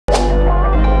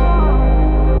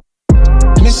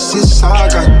Missus, I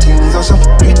got things are so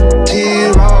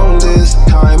pretty round this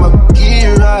time of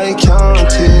year. I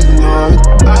can't ignore it,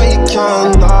 I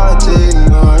cannot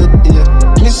ignore it,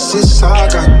 yeah. Missus, I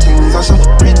got things are so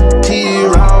pretty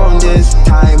round this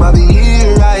time of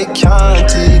year. I can't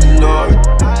ignore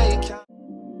it, I can't.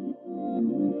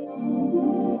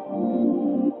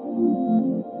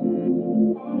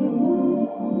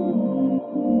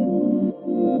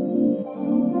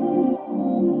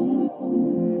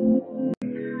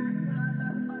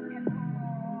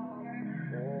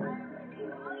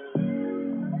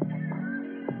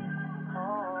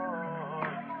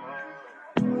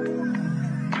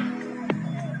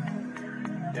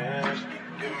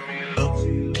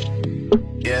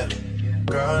 Yeah,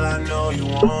 girl, I know you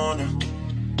wanna.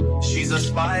 She's a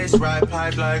spice, ride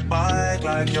pipe like bike,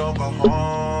 like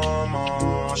Yokohama.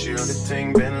 She heard the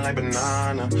thing bend like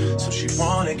banana, so she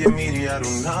wanna give me the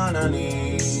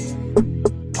adunanani.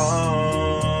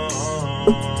 Oh,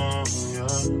 yeah.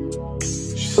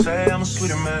 She say I'm a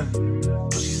sweeter man,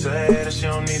 but she say that she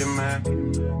don't need a man.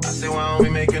 I say, why don't we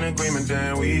make an agreement,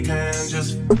 then we can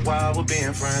just while we're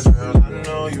being friends. Girl, I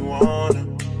know you wanna.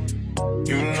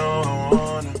 You know I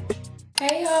wanna.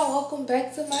 Hey y'all, welcome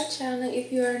back to my channel.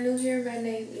 If you are new here, my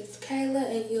name is Kayla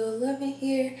and you'll love it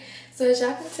here. So as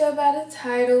y'all can tell by the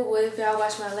title, well, if y'all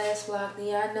watched my last vlog, then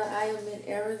y'all know I am in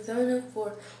Arizona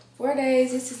for 4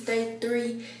 days. This is day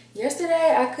 3.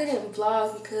 Yesterday I couldn't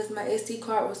vlog because my SD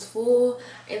card was full,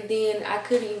 and then I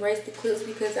couldn't erase the clips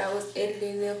because I was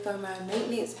editing them for my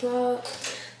maintenance vlog.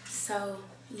 So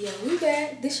yeah, we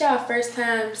back. This y'all first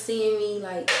time seeing me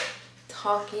like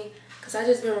talking, because I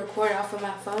just been recording off of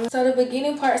my phone. So the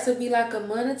beginning parts will be like a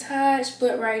montage,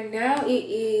 but right now it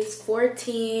is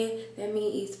 4:10. That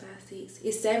means it's 5:06.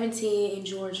 It's 7:10 in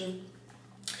Georgia.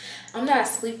 I'm not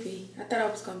sleepy. I thought I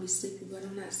was gonna be sleepy, but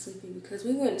I'm not sleepy because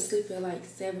we went to sleep at like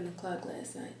 7 o'clock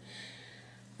last night.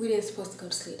 We didn't supposed to go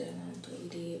to sleep that long, but we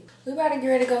did. We about to get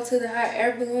ready to go to the hot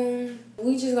air balloon.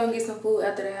 We just gonna get some food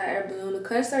after the hot air balloon. The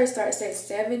concert starts at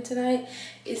 7 tonight.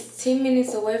 It's 10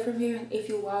 minutes away from here if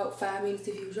you walk, 5 minutes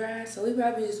if you drive. So we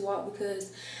probably just walk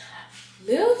because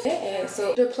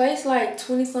so the place like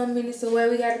 20-some minutes away.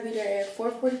 We gotta be there at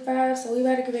 4:45. So we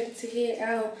about to get ready to head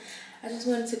out. I just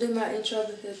wanted to do my intro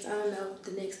because I don't know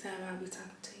the next time I'll be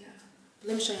talking to y'all.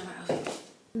 Let me show y'all my outfit.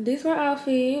 This my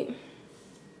outfit.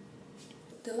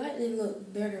 The lighting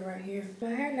look better right here. My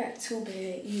hair not too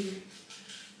bad either.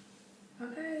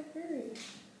 Okay, good.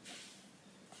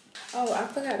 Oh, I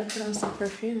forgot to put on some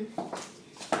perfume.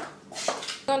 I'm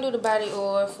gonna do the body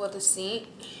oil for the scent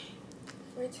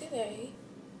for today.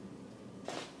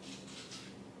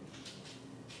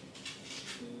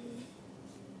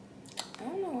 I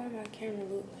don't know why my camera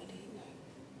look like that.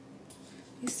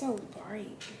 It's so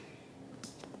bright.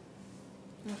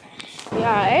 Okay.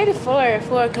 Yeah, I ate it at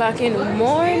 4 o'clock in the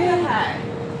morning.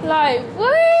 Like,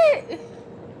 what?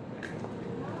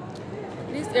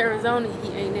 This Arizona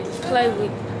heat ain't nothing to play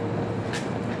with.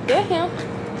 Get him.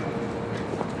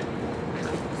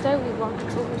 Say we walking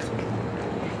towards him.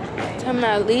 Talking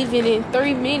about leaving in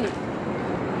 3 minutes.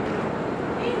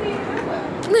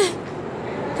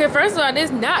 Okay, first of all, this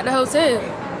is not the hotel.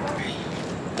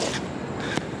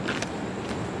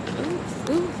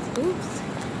 Oops.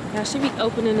 Y'all should be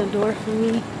opening the door for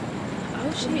me.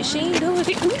 Oh shit, she ain't doing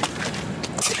it.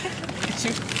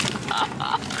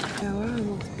 We're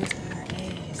almost missing our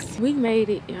ass. We made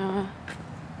it, y'all.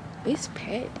 It's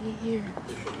packed in here.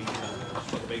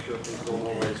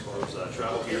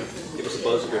 Travel here. Give us a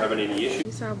buzz if you're having any issues.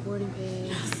 It's our boarding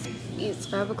pass. It's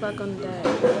 5 o'clock on the dot. I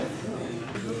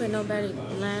hope ain't nobody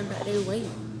lying about their weight.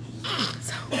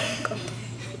 So go.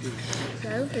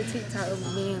 I was a TikTok of a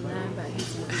man lying about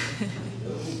his weight.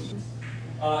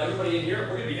 Everybody in here,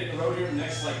 we're gonna be hitting the road here in the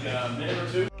next like minute or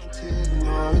 2.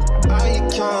 I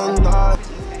cannot.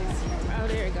 Oh,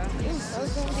 there we go.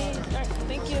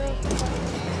 Thank you.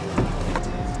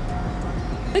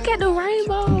 Look at the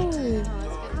rainbow.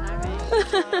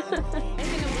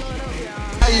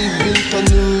 I've been to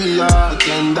New York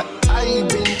and I've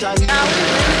been to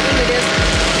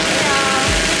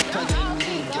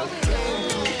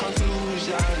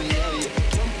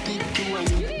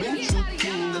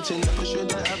you never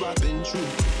should have ever been true.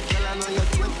 Girl, I know you're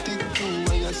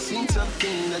 22 and you've seen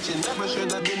something that you never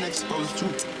should have been exposed to.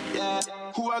 Yeah,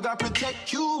 who I got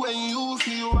protect you when you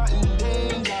feel you are in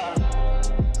danger.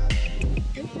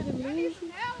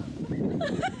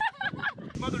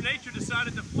 Mother Nature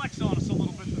decided to flex on us a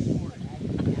little bit this morning.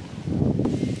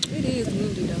 It is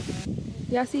windy though.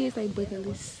 Y'all see it's like bucket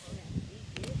list.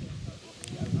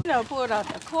 You know, pulled out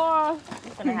the car.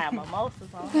 finna have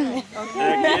mimosas on her.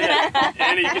 Yeah.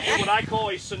 And you can do what I call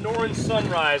a Sonoran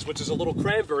sunrise, which is a little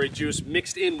cranberry juice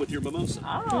mixed in with your mimosa.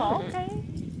 Oh, okay.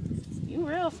 You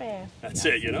real fast. That's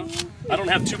it, you know? I don't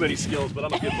have too many skills, but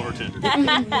I'm a good bartender.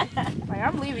 Like,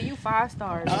 I'm leaving you 5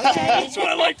 stars. Okay. That's what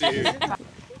I like to hear.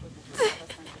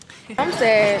 I'm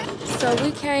sad. So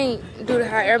we can't do the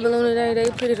hot air balloon today. They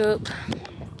put it up.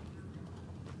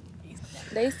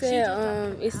 They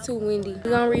said it's too windy.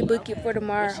 We're gonna rebook it for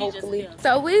tomorrow, hopefully.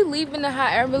 So we leaving the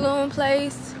hot air balloon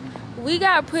place. We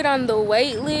got put on the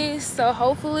wait list, so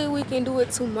hopefully we can do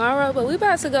it tomorrow. But we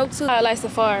about to go to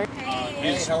wildlifesafari.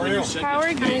 Hey, how are you? How are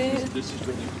you? This is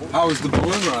really important. How was the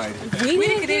balloon ride?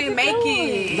 We didn't make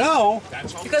it. No.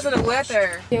 Because of the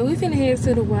weather. Yeah, we finna head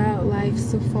to the wildlife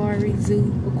safari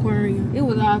zoo aquarium. It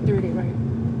was all 3 days, right?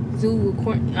 Zoo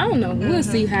aquarium. I don't know. We'll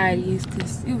see how it is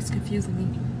because it was confusing me.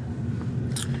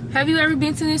 Have you ever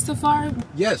been to this safari?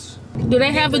 Yes. Do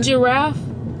they have a giraffe?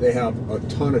 They have a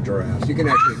ton of giraffes. You can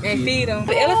actually And feed them.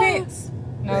 The elephants?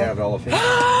 They have elephants.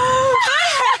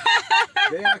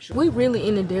 They actually. We really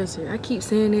in the desert. I keep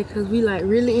saying that because we like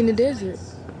really in the desert.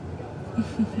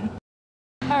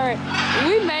 Alright,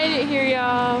 we made it here,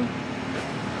 y'all.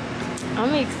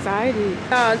 I'm excited.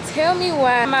 Tell me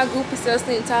why my group is so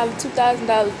sent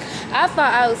 $2,000. I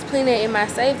thought I was putting it in my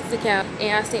savings account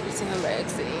and I sent it to him by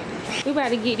accident. We about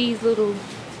to get these little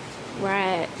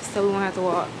rides so we won't have to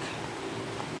walk.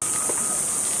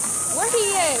 Where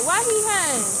he at? Why he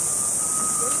hang?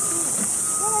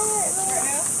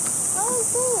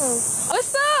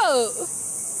 What's up?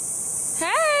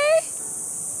 Hey.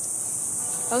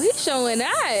 Oh, he's showing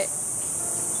out.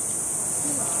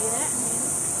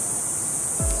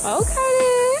 Okay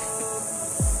then.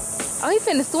 Oh, he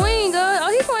finna swing, oh,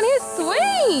 he on his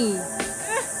swing.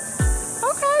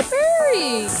 Okay,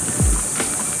 very.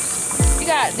 We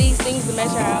got these things to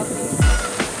match our outfit.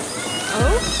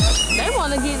 Oh, they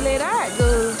wanna get let out,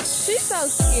 girl. She's so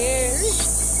scared.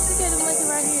 Look at the monkey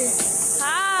right here.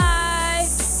 Hi.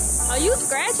 Oh, you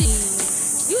scratchy.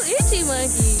 You itchy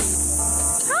monkey.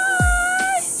 Hi.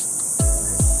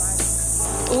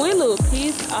 We look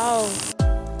pissed off.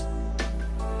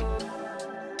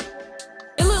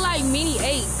 It look like mini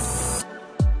apes.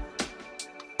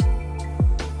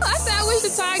 I said I wish the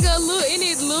tiger look in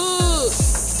it look.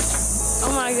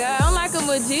 Oh my god, I'm like a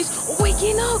magician. Oh, we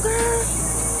getting up, girl.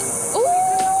 Ooh.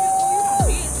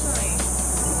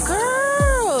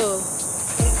 Girl.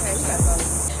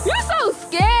 You're so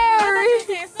scary.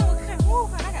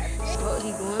 Oh,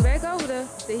 he going back over there.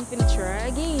 Say he finna try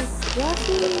again. Y'all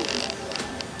see it?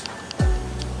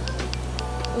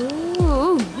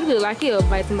 Ooh, he look like he'll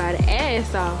bite somebody's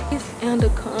ass off. His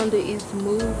anaconda is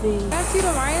moving. Y'all see the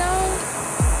rhino?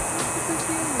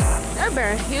 That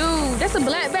bear huge. That's a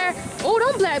black bear. Oh,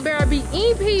 them black bear be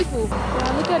eating people.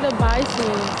 Y'all look at the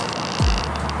bison.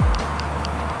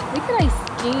 Look at their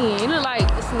skin. It look like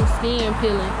some skin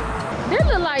peeling. They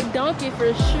look like donkey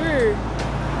for sure.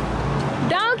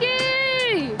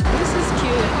 Donkey! This is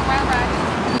cute.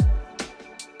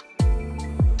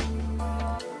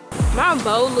 My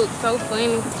bow looks so funny.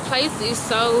 This place is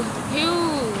so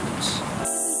huge.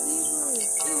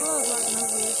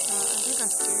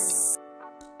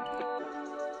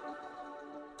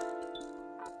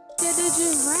 Yeah, the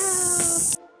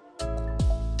giraffe.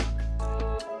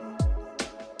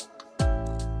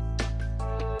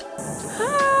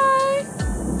 Hi.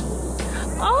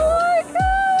 Oh my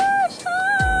gosh.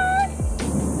 Hi.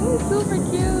 He's super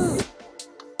cute.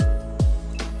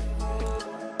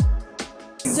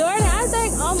 Jordan, I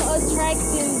think I'm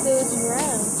attracting the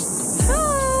giraffe. Hi.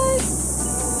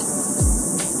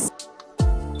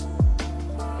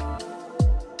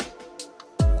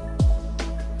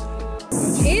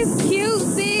 It's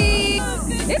cutesy.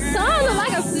 Its tongue look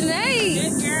like a snake.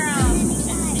 Good girl.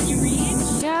 Can you read?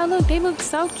 Yeah, look, they look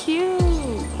so cute.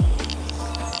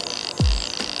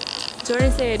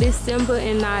 Jordan said it's Simba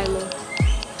and Nyla.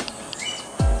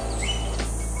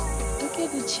 Look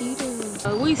at the cheetahs.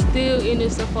 We still in the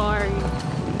safari.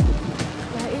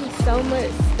 Like, it's so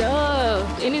much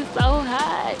stuff and it's so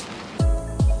hot.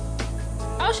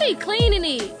 Oh, she cleaning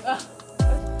it.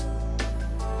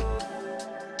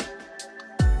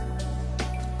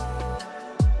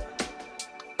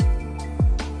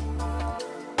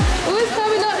 Who's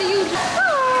coming up to you? Hi.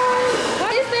 Why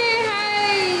you saying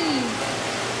hey?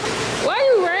 Why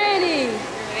you running?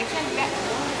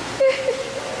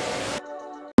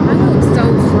 I look so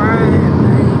fried.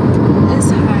 Like, it's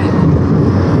hot.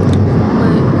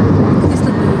 But it's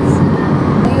the best.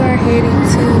 We are heading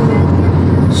to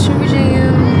Sugar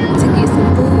Jam to get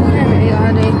some food. We haven't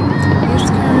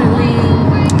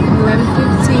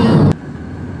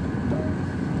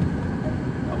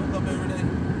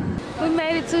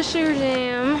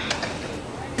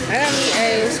I got me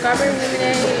a strawberry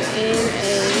lemonade and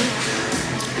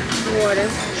a water.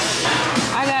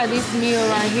 I got this meal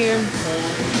right here.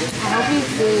 I hope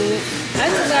it's good.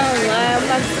 I just got online. I'm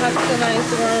about to talk to my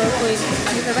Instagram real quick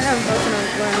because I haven't posted on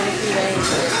Instagram in a few days.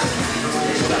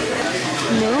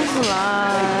 New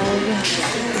vlog.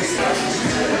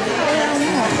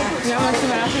 Y'all want to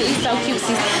see my outfit? It's so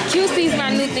cutesy. Cutesy's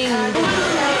my new thing.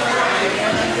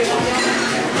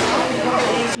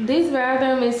 This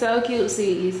bathroom is so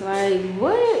cutesy. It's like,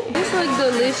 what? This looks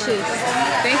delicious.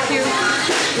 Thank you.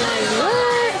 Like,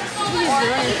 what? What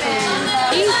is doing?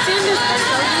 These tenders are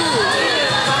so good.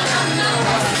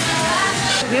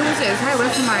 Then we said, hey,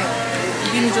 what's my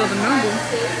give each other number?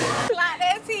 Like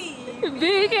that tea.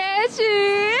 Big ass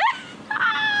shit.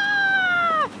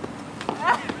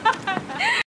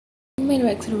 I made it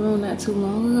back to the room not too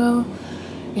long ago.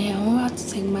 And I'm about to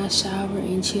take my shower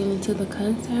and chill until the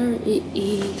concert. It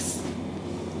is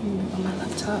on my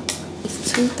laptop.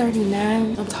 It's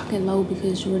 2:39. I'm talking low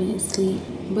because Jordan is asleep.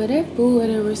 But that food at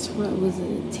the restaurant was a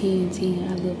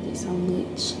 10-10. I loved it so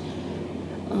much.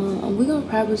 We're gonna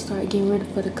probably start getting ready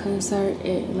for the concert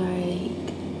at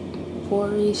like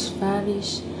 4-ish,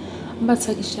 5-ish. I'm about to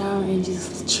take a shower and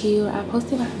just chill. I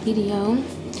posted my video.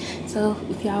 So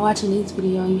if y'all watching this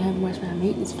video and you haven't watched my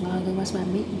maintenance vlog, go watch my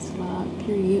maintenance vlog,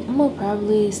 period. I'm gonna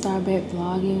probably start back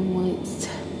vlogging once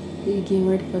we get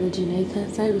ready for the JHENÉ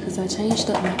concert because I changed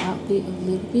up my outfit a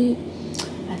little bit.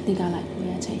 I think I like the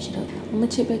way I changed it up. I'm gonna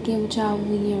check back in with y'all when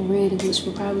we get ready, which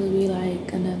will probably be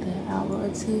like another hour or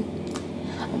two.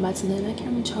 I'm about to let my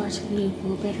camera charge again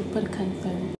for better for the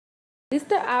concert. This is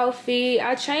the outfit.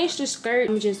 I changed the skirt.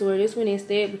 I'm just wear this one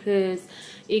instead because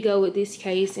it go with this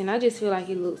case and I just feel like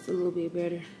it looks a little bit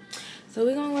better. So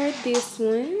we're gonna wear this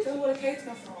one. Tell me where the case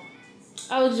come from.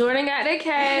 Oh, Jordan got the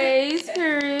case,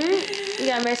 period. We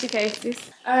got matching cases.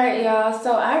 Alright, y'all.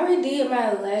 So I redid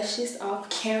my lashes off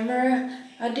camera.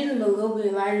 I did them a little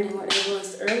bit lighter than what they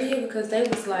was earlier because they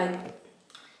was like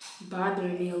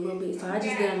bothering me a little bit, so I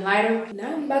just did them lighter.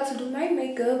 Now I'm about to do my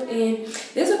makeup, and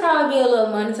this will probably be a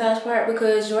little montage part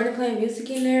because Jordan playing music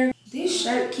in there. This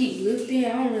shirt keep lifting. I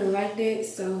don't really like that,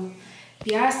 so if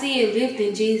y'all see it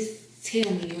lifting, just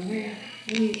tell me, okay?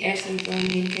 Let me actually throw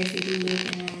me in case it do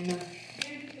lift. I don't know.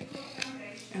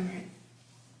 Alright.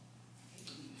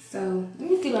 So let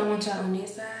me see what I want y'all on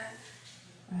this side.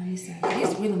 On this side. This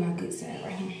is really my good side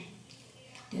right here.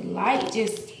 The light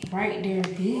just right there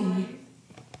big.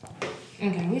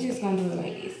 Okay, we're just gonna do it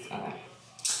like this.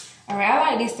 Alright, I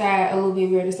like this side a little bit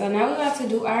better. So now we're about to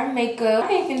do our makeup. I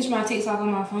can't finish my TikTok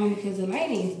on my phone because the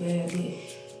lighting is bad.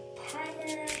 But primer.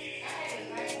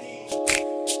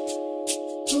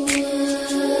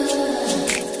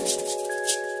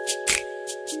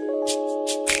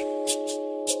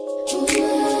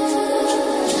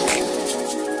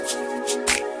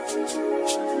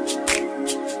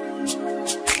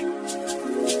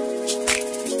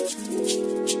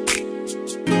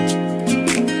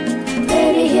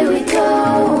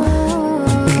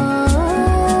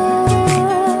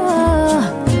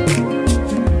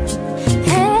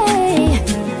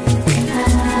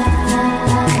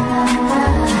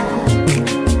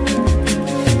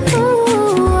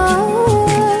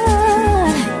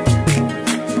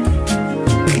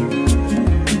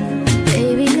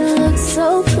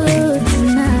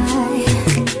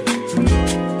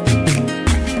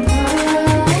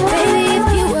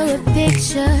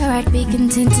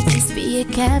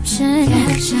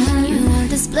 You on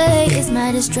display is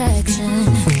my distraction,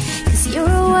 'cause you're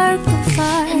a work of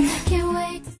art and I can't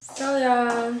wait. So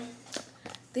y'all,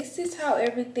 this is how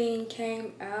everything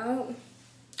came out.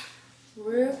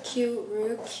 Real cute,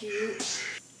 real cute.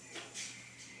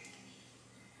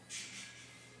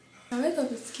 My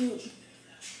makeup is cute.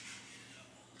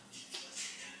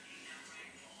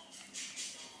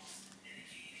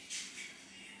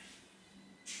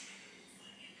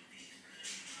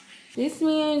 This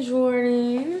me and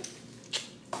Jordan.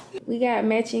 We got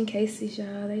matching cases,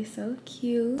 y'all. They so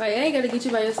cute. Like, I ain't gotta get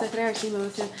you by yourself. I gotta keep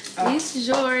myself. Oh. This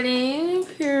Jordan,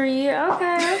 period.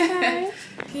 Okay.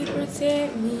 He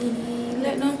protect me.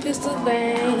 Let them pistol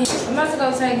bang. I'm about to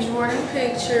go take Jordan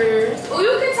pictures. Oh,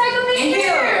 you can take them in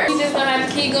here. You just gonna have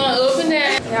to keep going up and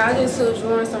down. Yeah, I just took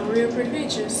Jordan some real pretty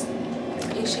pictures.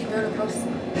 And she better post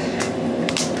them.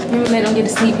 Remember, let them get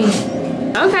to sleep in.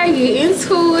 Okay, get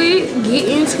into it. Get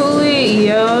into it.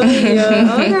 Yo.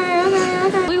 Okay.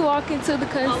 We walk into the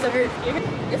concert.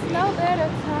 It's no better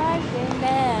time than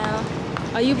now.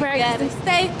 Are you practicing? Gotta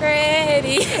stay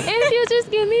ready. If you just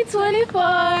give me 24,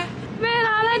 man,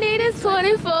 all I need is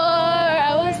 24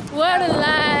 hours. What a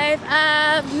life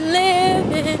I'm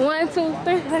living. 1, 2,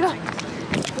 3, let go.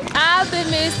 I I've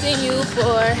been missing you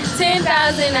for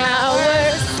 10,000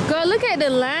 hours. Girl, look at the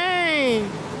line.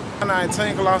 My name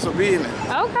 10 Colossal Business.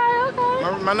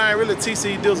 Okay. My name really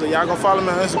TC Dizzle. Y'all gonna follow me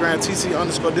on Instagram,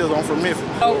 TC_Dizzle. I'm from Memphis.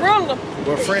 Oh, really?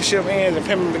 Where friendship ends and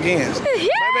pimping begins. Yeah. Baby.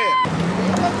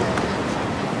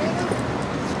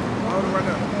 Hold it right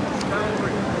now. Down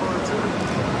 3. 1, 2.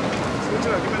 Switch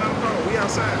up. Give me another call. We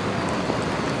outside.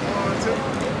 1,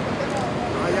 2.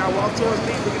 Y'all walk towards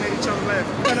me, looking at each other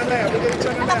laughing. Look at each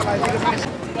other laugh like niggas.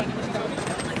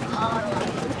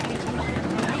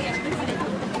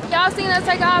 Y'all seen us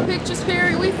take our pictures,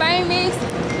 period. We famous.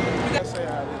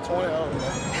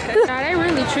 Nah, they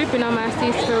really tripping on my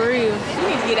sis for real. You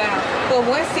need to get out. Well,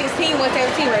 116,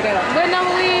 117 right there. What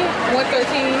number we?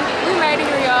 113. We made it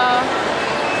here, y'all.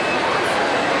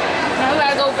 Now we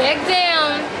gotta go back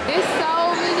down. There's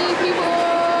so many people.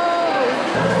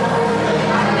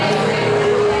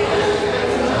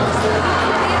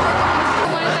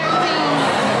 113.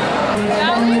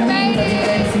 Y'all, we made it.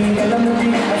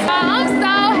 I'm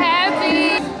so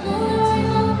happy.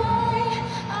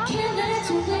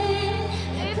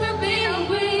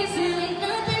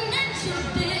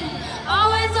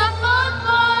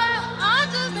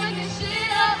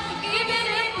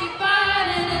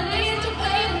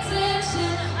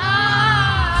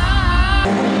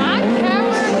 My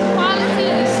camera quality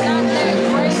is not that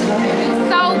great. It's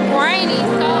so grainy,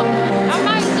 so I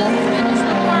might just finish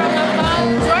the part on my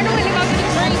phone. Jordan went to go get a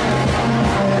drink.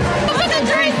 Put the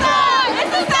drinks on!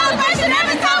 It's a celebration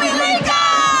every time we leave,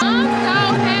 guys! I'm so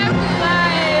happy,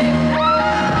 like,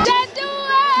 just do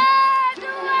it,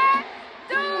 do it,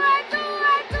 do it, do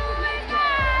it, do it,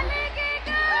 God, make it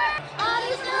good. All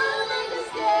these new niggas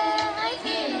scared, like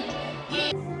it.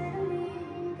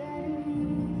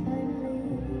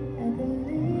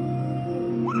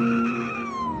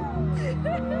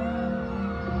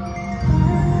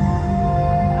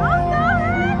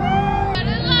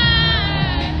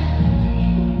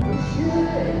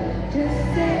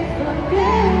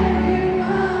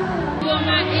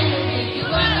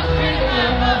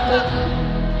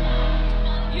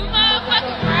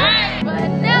 But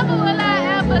never will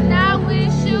I ever not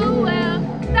wish you well.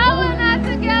 So we're not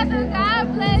together, God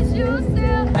bless you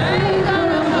still. I ain't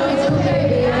gonna hold you,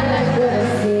 baby, I like what I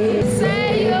see. Say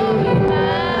you'll be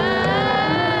mine.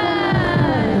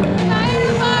 Like the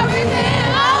everything,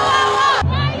 oh.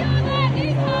 Why you let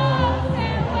these hoes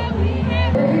say what we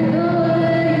have?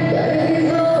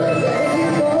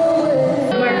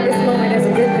 Mark this moment as a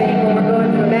good thing when we're going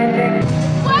through a bad thing.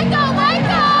 Wake up, wake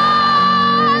up!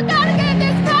 Gotta get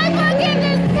this paper, get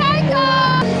this cake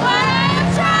up. What I'm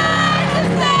trying to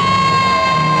say,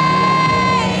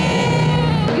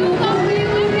 you gon' be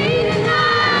with me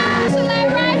tonight. She lay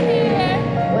right here,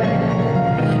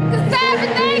 'cause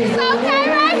everything's okay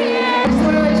right here. I just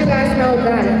want to let you guys know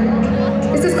that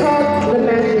this is called the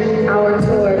Magic Hour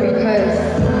Tour because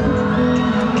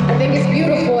I think it's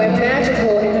beautiful and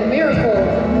magical and a miracle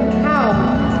how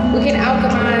we can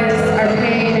alchemize our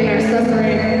pain and our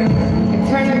suffering and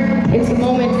turn it into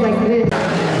moments like this.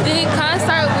 The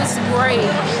concert was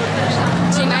great.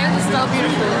 JHENÉ was so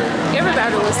beautiful.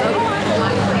 Everybody was so beautiful.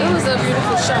 It was a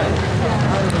beautiful show.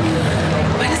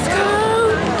 Let's go.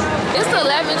 It's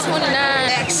 11:29.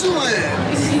 Excellent.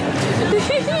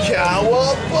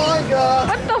 Cowabunga.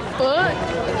 What the fuck?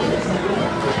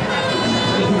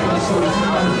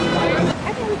 I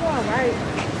think we're going right.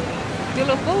 Your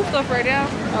little food stuff right there.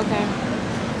 Okay.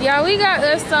 Yeah, we got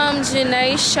us some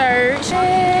JHENÉ shirt.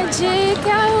 Magic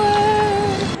hour.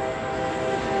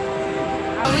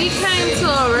 We came to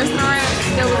a restaurant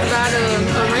that was by the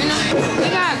arena. We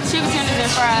got chicken tenders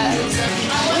and fries.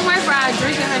 We went for our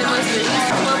drink and honey mustard. It's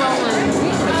 1201.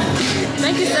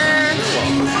 Thank you, sir.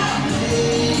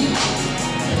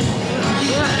 We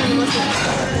got honey mustard.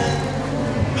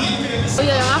 Oh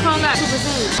yeah, my phone got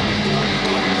 2%.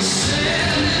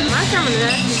 My camera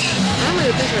nasty. I don't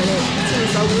really picture that. It's gonna be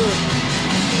so good.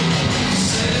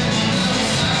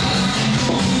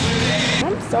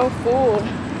 I'm so full.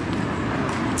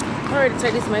 I'm ready to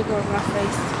take this makeup off my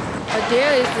face.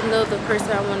 Adele is another person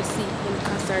I want to see in the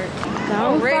concert.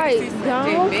 Don't fight.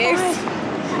 Don't fight.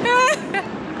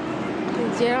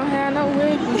 Jay don't have no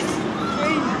weapons.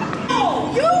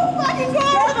 You fucking go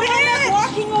ahead.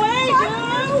 Walking away,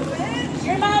 dude.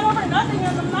 You're not over nothing,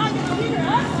 and I'm not gonna leave your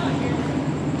ass out here.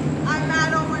 I'm not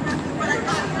over nothing, but I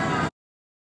got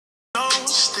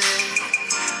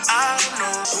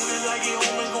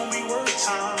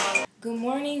Good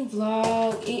morning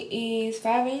vlog. It is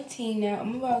 5:18 now.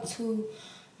 I'm about to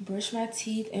brush my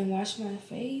teeth and wash my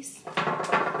face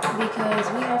because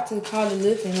we have to call the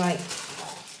lift in like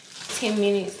 10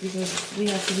 minutes because we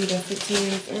have to be there 15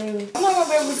 minutes early. I'm not gonna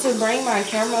be able to bring my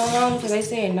camera along because they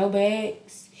said no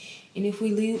bags. And if we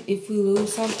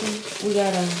lose something, we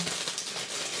gotta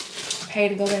pay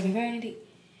to go back and find it.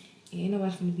 Yeah, ain't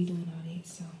nobody's gonna be doing all that.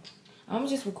 So I'm gonna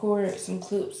just record some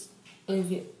clips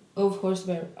of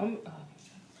horseback. I'm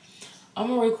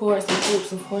gonna record some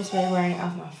clips of horseback riding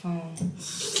off my phone.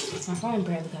 My phone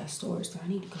barely got storage, so I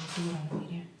need to go through it on the way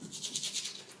there.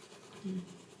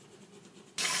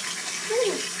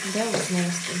 That was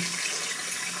nasty.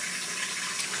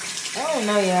 I don't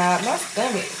know, y'all. My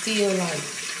stomach feel like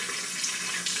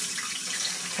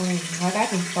I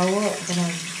can throw up, but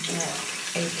I'm not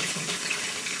able to.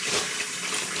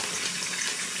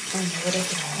 I don't know what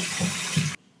that's about.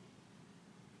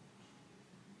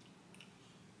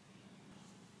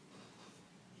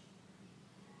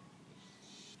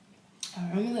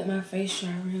 Alright, I'm gonna let my face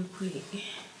dry real quick.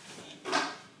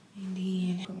 And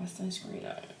then put my sunscreen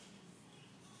on.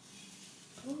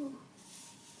 Ooh.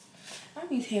 I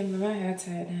be having my hair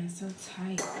tied down so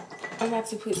tight. I'm about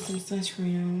to put some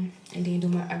sunscreen on and then do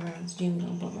my eyebrows. Then we're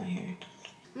gonna bump my hair.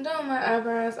 I'm done with my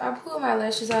eyebrows. I pulled my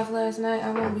lashes off last night.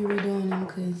 I won't be redoing them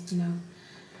because, you know,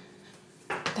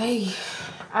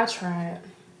 I tried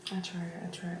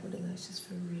with the lashes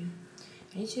for real.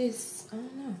 They just, I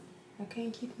don't know. I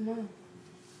can't keep them on.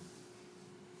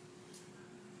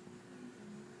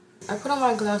 I put on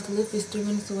my gloves. The lift is 3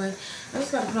 minutes away. I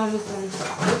just gotta put on this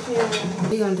one.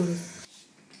 We gonna do this.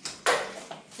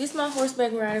 This is my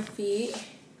horseback riding fit.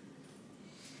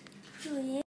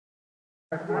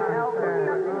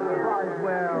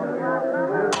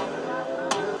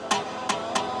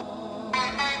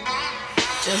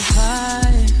 Just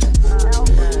high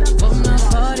from the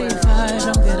 45.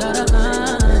 Don't get out of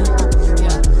line.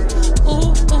 Yeah.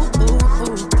 Ooh, ooh, ooh,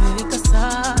 ooh. Pick a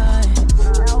side.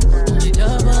 Only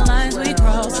double lines we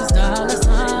cross is dollar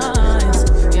signs.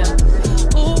 Yeah.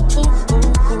 Ooh, ooh, ooh,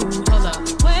 ooh. Hold up.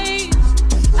 Wait.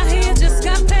 I hear you just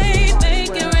got paid.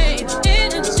 Make it rain.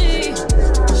 Energy.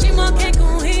 She more cake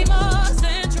on heat. More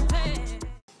central pay.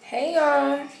 Hey,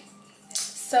 y'all.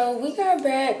 So we got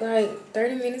back like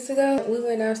 30 minutes ago. We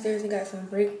went downstairs and got some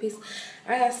breakfast.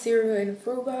 I got cereal and a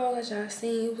fruit bowl, as y'all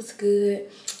seen. It was good.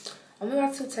 I'm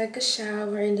about to take a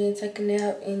shower and then take a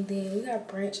nap, and then we got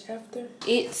brunch after.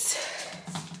 It's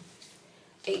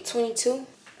 8:22.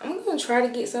 I'm gonna try to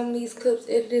get some of these clips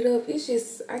edited up. It's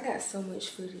just, I got so much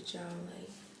footage, y'all.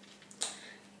 Like,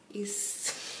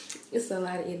 it's a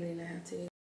lot of editing I have to do.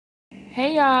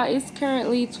 Hey y'all, it's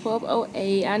currently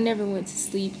 12:08. I never went to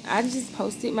sleep. I just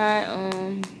posted my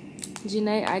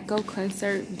JHENÉ Aiko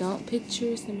concert dump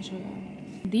pictures. Let me show y'all.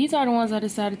 These are the ones I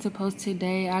decided to post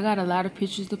today. I got a lot of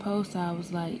pictures to post, so I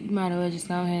was like, you might as well just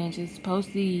go ahead and just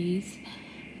post these.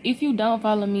 If you don't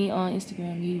follow me on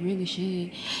Instagram, you really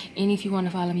should. And if you want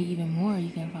to follow me even more,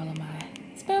 you can follow my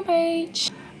spam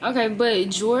page. Okay, but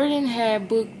Jordan had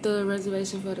booked the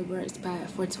reservation for the brunch spot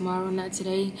for tomorrow, not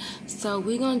today. So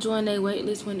we're gonna join their wait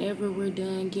list whenever we're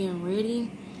done getting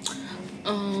ready.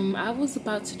 I was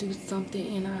about to do something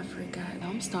and I forgot.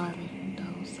 I'm starving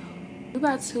though, so we're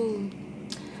about to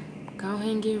go ahead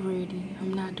and get ready.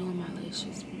 I'm not doing my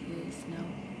lashes because no,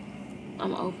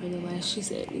 I'm over the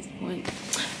lashes at this point.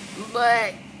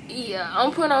 But yeah,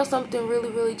 I'm putting on something really,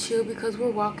 really chill because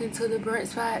we're walking to the brunch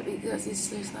spot because it's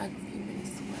just like a few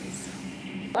minutes away. So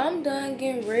I'm done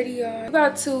getting ready, y'all. We're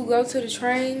about to go to the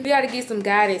train. We gotta get some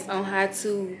guidance on how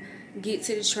to get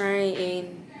to the train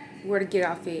and where to get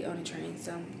off it on the train.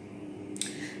 So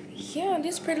yeah,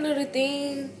 this pretty little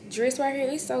thing dress right here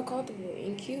is so comfortable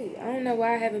and cute. I don't know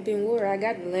why I haven't been wore. I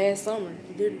got it last summer.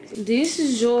 This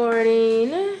is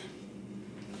Jordan.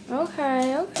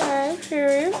 Okay.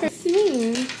 Period.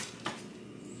 See.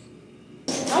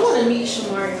 I want to meet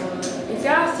Shamar. If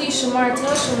y'all see Shamar,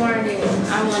 tell Shamar that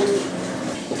I want to meet.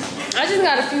 I just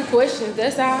got a few questions,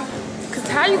 that's all. Cause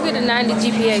how you get a 90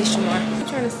 GPA, Shamar? I'm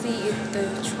trying to see if the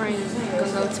train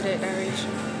gonna go to that direction.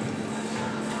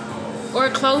 Or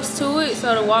close to it,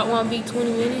 so the walk won't be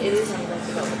 20 minutes. It is. It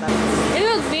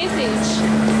looks vintage.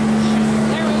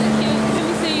 They're really cute. Let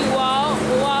me see you walk.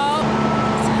 It's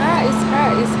hot.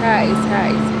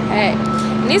 And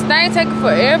this thing taking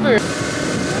forever.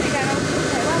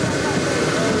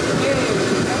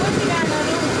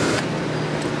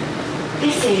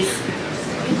 This is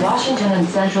Washington and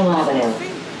Central Avenue,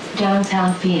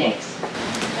 downtown Phoenix.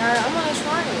 I'm on a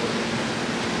train.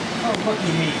 Oh,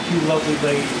 lucky me, you lovely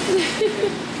ladies.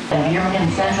 And you're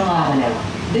in Central Avenue.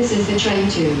 This is the train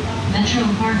to Metro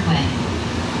Parkway.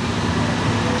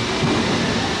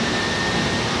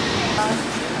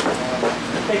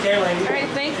 Take care, lady. All right,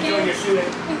 thank you. Enjoy your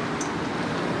shooting.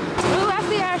 Ooh, I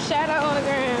see our shadow on the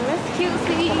ground. That's cute,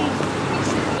 see?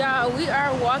 Y'all, we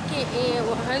are walking in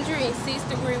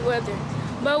 106-degree weather,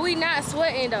 but we not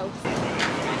sweating though.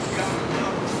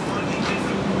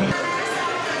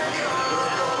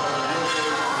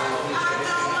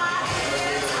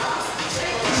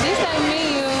 This ain't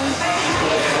menu.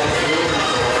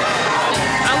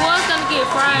 I was gonna get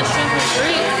fried shrimp and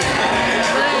grits,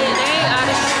 but they ain't out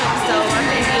of shrimp, so I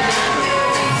can't get it.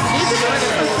 You can order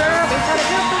some syrup and cut it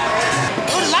up.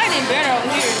 Oh, the lighting better over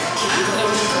here.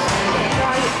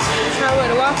 Try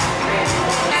to walk.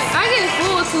 I get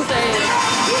full too fast.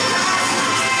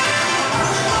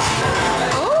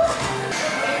 Oh.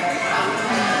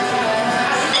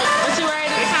 What you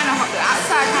ready? It's kind of hard. The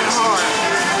outside kind of hard.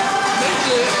 It's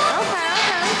good. Okay.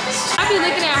 I be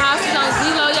looking at houses on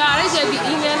Zillow, y'all. They just be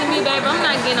emailing me, babe. I'm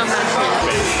not getting on my trip.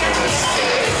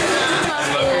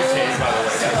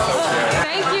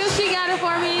 Thank you. She got it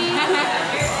for me.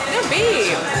 They're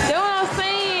big. That's what I'm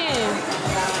saying.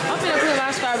 I'm finna put my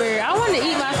strawberry. I want to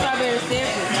eat my strawberry separate.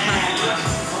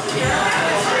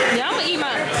 Yeah, I'm gonna eat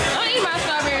my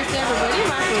strawberry separate, but eat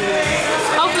my food.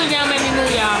 Hopefully y'all make me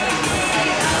move, y'all.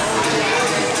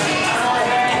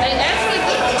 They actually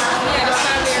did. Yeah, the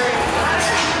strawberry.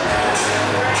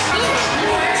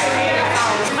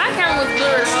 My camera was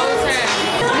blurred the whole time.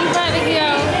 We about to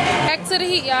go back to the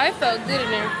heat, y'all. It felt good in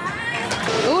there.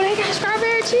 Ooh, they got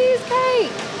strawberry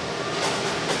cheesecake.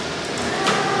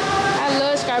 I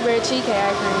love strawberry cheesecake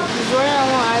ice cream. Jordan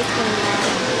don't want ice cream now.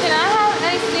 Can I have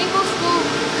a single scoop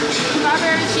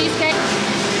strawberry cheesecake?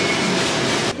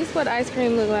 This is what ice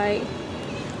cream look like.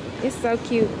 It's so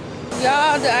cute.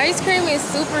 Y'all, the ice cream is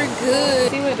super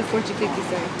good. See what the fortune cookies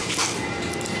say.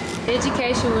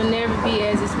 Education will never be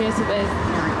as expensive as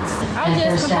I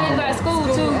just completed my school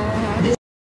too.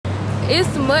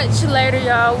 It's much later,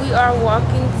 y'all. We are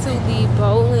walking to the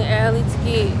bowling alley to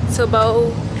get to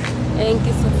bowl and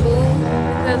get some food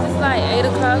because it's like 8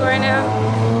 o'clock right now.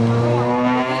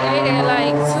 We ate at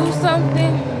like 2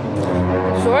 something.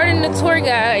 Jordan, the tour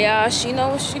guide, y'all, she know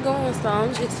where she going, so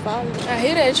I'm just following. I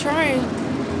hear that train.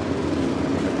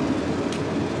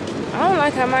 I don't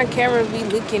like how my camera be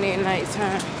looking at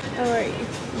nighttime. All right,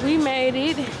 we made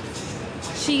it.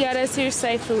 She got us here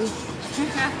safely.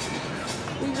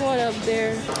 We going up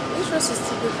there. This dress is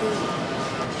super cool.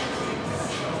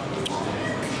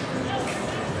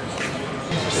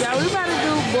 Yeah, we about to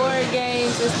do board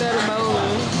games instead of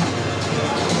bowling.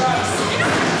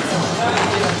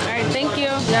 Alright, thank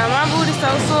you. Yeah, my booty's so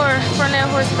sore from that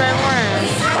horseback run.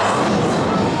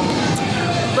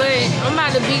 But I'm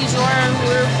about to beat Jordan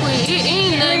real quick. It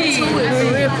ain't nothing to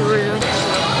it for real.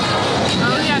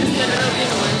 Oh, we gotta set it up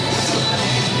anyway.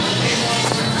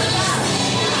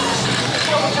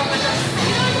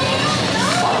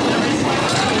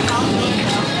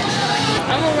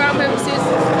 I'm gonna rock, paper,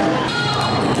 scissors.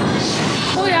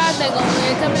 Who y'all think gonna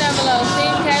win? Comment down below.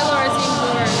 Team Kayla or Team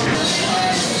Jordan?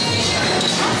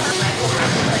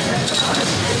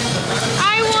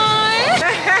 I won!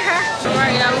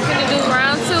 Alright, y'all, we're gonna do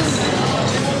round 2.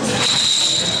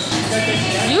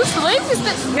 You sleepy?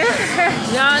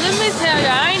 Y'all, let me tell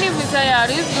y'all. I ain't even tell y'all.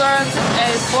 This girl took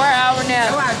a 4-hour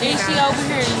nap. And she over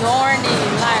here yawning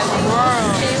like,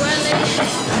 girl.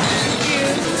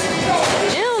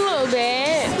 It don't look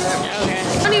bad. Okay.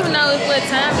 I don't even know what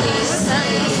time it is. What time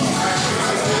it is?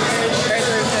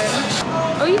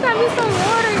 Oh, you got me some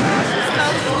water. It's so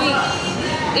sweet.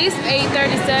 It's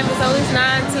 8:37, so it's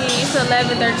 9:10. It's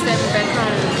 11:37 back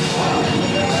home.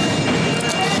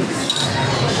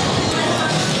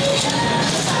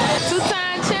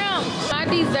 Two-time champ. My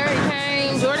dessert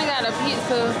came. Jordan got a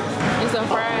pizza and some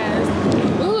fries.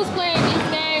 We was playing this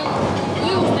game.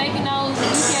 We was taking those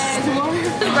weak-ass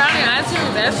waters. This brownie ice cream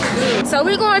is actually good. So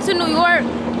we going to New York,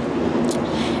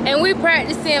 and we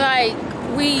practicing like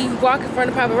we walk in front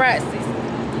of paparazzi.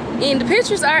 And the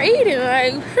pictures are eating,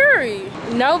 like, hurry.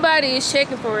 Nobody is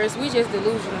checking for us. We just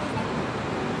delusional.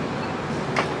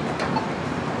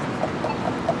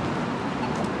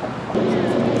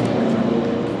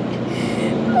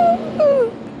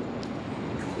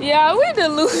 Yeah, we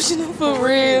delusional for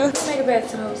real. Let's take it back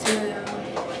to the hotel, y'all.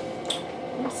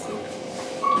 I'm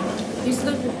sleepy. You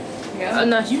sleeping? Yeah. Oh,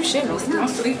 no, you shouldn't. I'm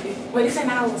sleepy. Wait, it's 10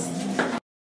 hours.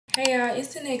 Hey, y'all,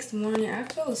 it's the next morning. I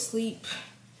fell asleep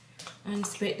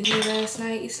unexpectedly last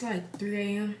night. It's like 3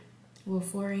 a.m. Well,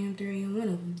 4 a.m., 3 a.m., one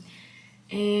of them.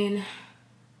 And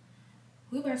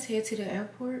we about to head to the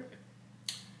airport.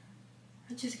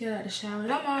 I just got out of the shower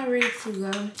and I'm all ready to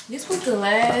go. This was the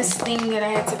last thing that I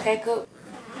had to pack up.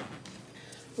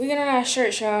 We got on our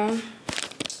shirts, y'all.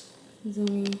 Zoom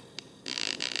in.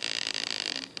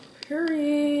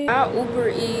 Period. Our Uber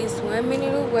is 1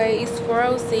 minute away. It's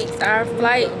 4:06. Our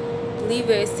flight leave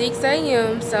at 6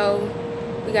 a.m. So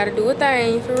we gotta do a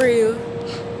thing for real.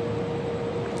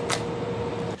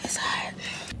 It's hot.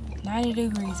 90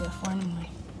 degrees at 4 in the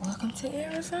morning. Welcome to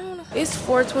Arizona. It's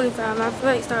 4:25. My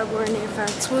flight started boarding at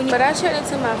 5:20. But I checked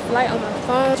into my flight on my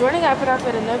phone. Jordan got put off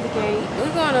at another gate.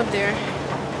 We're going up there.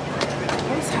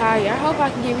 I'm tired. I hope I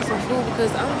can get me some food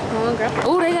because I'm hungry.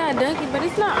 Oh, they got a Dunkin', but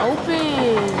it's not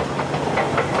open.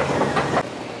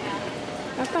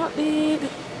 I thought the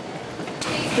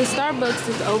Starbucks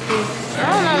is open. I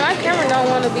don't know. My camera don't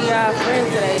want to be our friend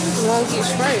today. It won't get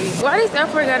straight. Why this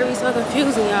airport gotta be so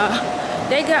confusing, y'all?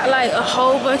 They got like a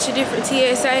whole bunch of different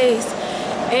TSAs,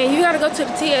 and you gotta go to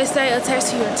the TSA attached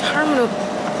to your terminal.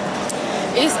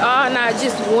 It's all not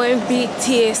just one big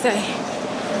TSA.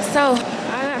 So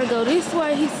I gotta go this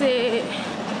way, he said,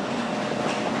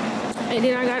 and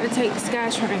then I gotta take the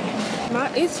SkyTrain.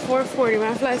 It's 4:40.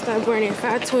 My flight started boarding at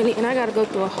 5:20, and I gotta go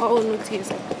through a whole new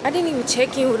TSA. I didn't even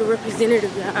check in with a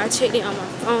representative, y'all. I checked in on my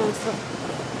phone, so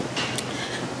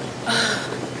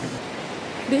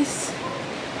this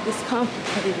is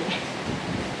complicated.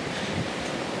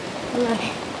 Like,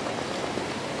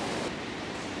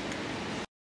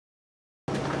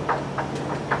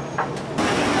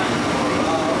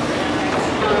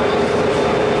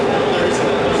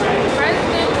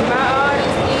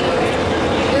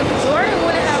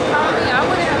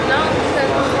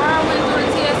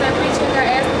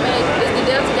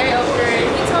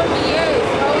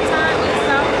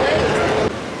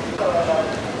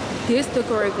 this the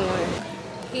correct one.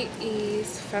 It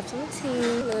is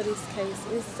 5:17. Love this case.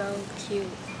 It's so cute.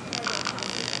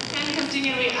 And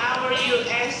continue with our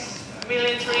U.S.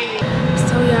 military.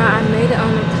 So yeah, I made it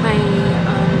on the plane.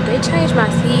 They changed my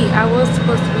seat. I was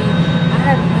supposed to be. I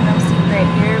had a window seat back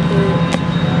there, but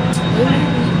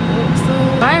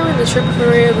I ain't really tripping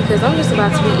for real because I'm just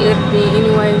about to be editing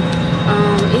anyway.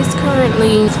 It's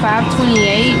currently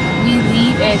 5:28. We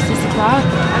leave at 6 o'clock.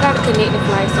 I got a connecting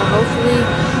flight, so hopefully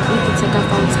we can take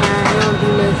off on time. I don't do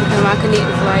nothing because my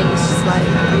connecting flight is just like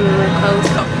real close.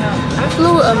 I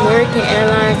flew with American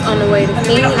Airlines on the way to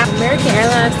Phoenix. American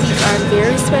Airlines seats are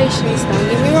very spacious, don't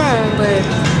get me wrong, but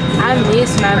I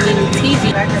miss my mini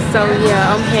TV. So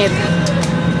yeah, I'm happy.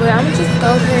 But I'm just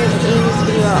go ahead and end this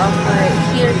video off right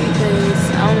here because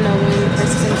I don't know when the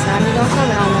person inside me gonna come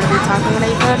and I don't want to be talking when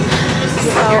they come.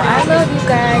 So I love you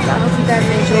guys. I hope you guys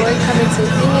enjoyed coming to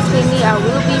Phoenix with me. I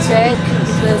will be back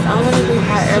because I want to do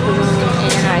hot air balloon,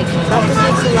 and don't forget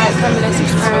to like, comment, and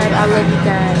subscribe. I love you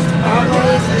guys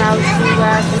always, and I will see you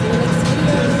guys